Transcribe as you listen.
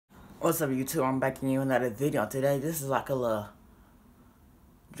What's up, YouTube? I'm back in you another video. Today, this is like a little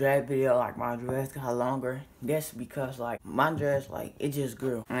drag video. Like, my dress got longer. That's because, like, my dress, like, it just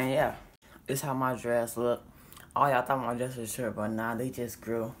grew. And yeah, this how my dress look. All y'all thought my dress was short, but nah, they just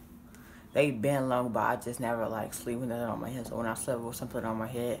grew. They been long, but I just never, like, sleep with nothing on my head. So when I slept with something on my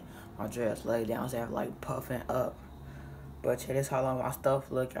head, my dress laid down, so I have, like, puffing up. But yeah, this how long my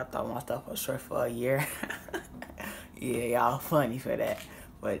stuff look. I thought my stuff was short for a year. Yeah, y'all funny for that.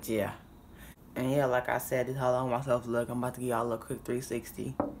 But yeah. And yeah, like I said, this is how long my stuff look. I'm about to give y'all a little quick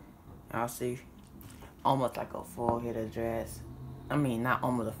 360. Y'all see? Almost like a full head of dress. I mean, not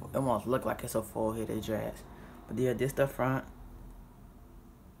almost a full, it almost look like it's a full head of dress. But yeah, this the front.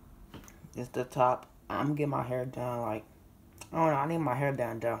 This the top. I'm getting my hair done, like, I don't know, I need my hair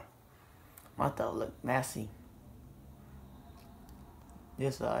done though. My stuff look messy.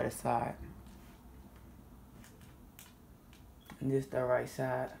 This the other side. And this the right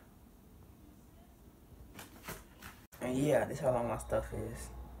side. And yeah, this how long my stuff is.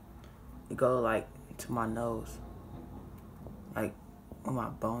 It go like to my nose. Like on my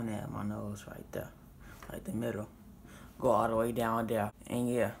bone at my nose right there. Like the middle. Go all the way down there. And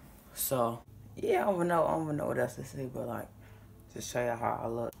yeah. So yeah, I don't know what else to say, but like just show you how I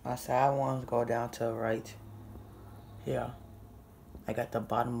look. My side ones go down to the right. Yeah. Like at the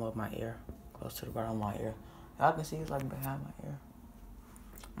bottom of my ear. Close to the bottom of my ear. Y'all can see it's like behind my ear.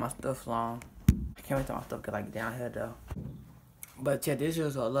 My stuff's long. I can't wait till my stuff get like down here though. But yeah, this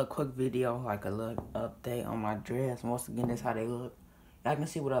is a little quick video, like a little update on my dress. Once again, this is how they look. Y'all can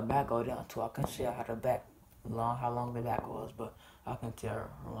see what the back go down to. I can show how the back, how long the back was, but I can tell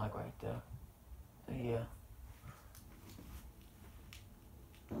from like right there. Yeah.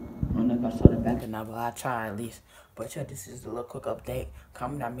 I don't know if I saw the back or not, but I try at least. But yeah, this is a little quick update.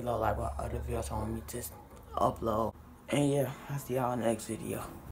 Comment down below like what other videos you want me to just upload. And yeah, I'll see y'all in the next video.